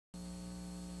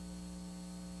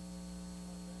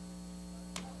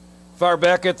Far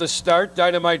back at the start,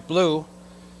 Dynamite Blue.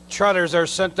 Trotters are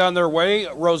sent on their way.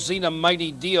 Rosina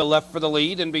Mighty Deal left for the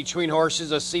lead. In between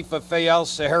horses, Asifa Fayal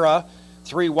Sahara.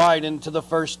 3 wide into the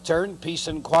first turn. Peace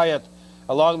and Quiet.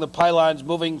 Along the pylons,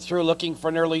 moving through, looking for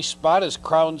an early spot is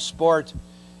Crown Sport.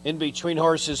 In between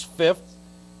horses, 5th.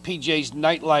 PJ's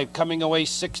Nightlife coming away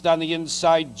 6th on the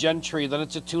inside, Gentry. Then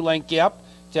it's a 2-length gap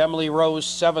to Emily Rose,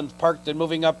 7th. Parked and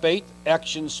moving up 8th.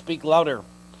 Actions Speak Louder.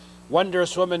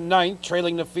 Wondrous Woman 9th,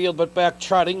 trailing the field but back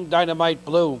trotting, Dynamite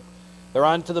Blue. They're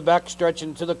on to the backstretch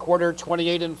into the quarter,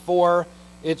 28 and 4.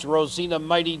 It's Rosina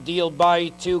Mighty Deal by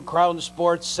 2, Crown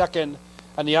Sports 2nd.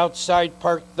 On the outside,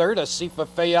 Park 3rd, Asifa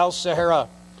Fayal Sahara.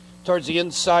 Towards the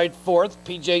inside, 4th,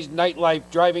 PJ's Nightlife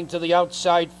driving to the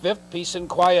outside, 5th, Peace and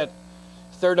Quiet.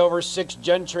 3rd over 6,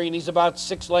 Gentry, and he's about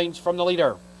 6 lanes from the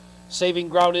leader. Saving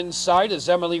ground inside is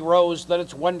Emily Rose. Then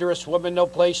it's Wondrous Woman, no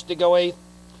place to go, 8th.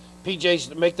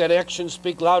 PJ's Make That Action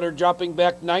Speak Louder, dropping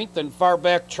back 9th, and far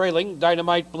back trailing,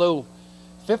 Dynamite Blue.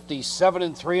 57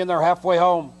 and 3, and they're halfway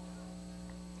home.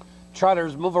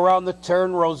 Trotters move around the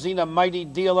turn. Rosina Mighty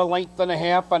Deal, 1.5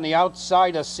 lengths on the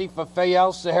outside. Asifa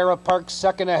Fayal Sahara Park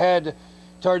 2nd ahead.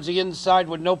 Towards the inside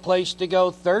with no place to go,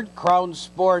 3rd, Crown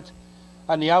Sport.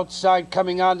 On the outside,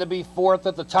 coming on to be 4th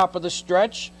at the top of the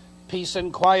stretch, Peace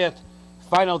and Quiet.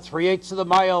 Final 3/8 of the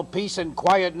mile, Peace and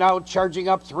Quiet now charging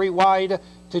up 3 wide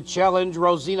to challenge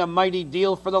Rosina Mighty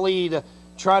Deal for the lead.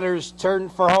 Trotters turn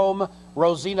for home.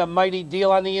 Rosina Mighty Deal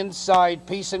on the inside,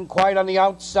 Peace and Quiet on the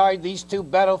outside. These two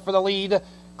battle for the lead.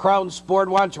 Crown Sport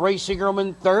wants racing room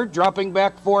in 3rd, dropping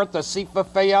back 4th. Asifa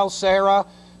Fayal Sahara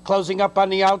closing up on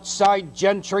the outside,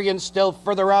 Gentry, and still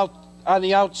further out on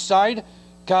the outside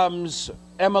comes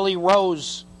Emily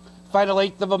Rose. Final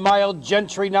 1/8 of a mile,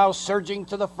 Gentry now surging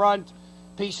to the front.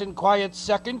 Peace and Quiet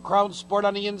 2nd, Crown Sport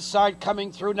on the inside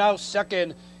coming through now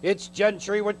 2nd. It's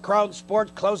Gentry with Crown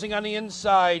Sport closing on the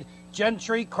inside.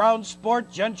 Gentry, Crown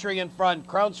Sport, Gentry in front.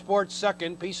 Crown Sport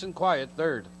 2nd, Peace and Quiet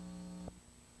 3rd.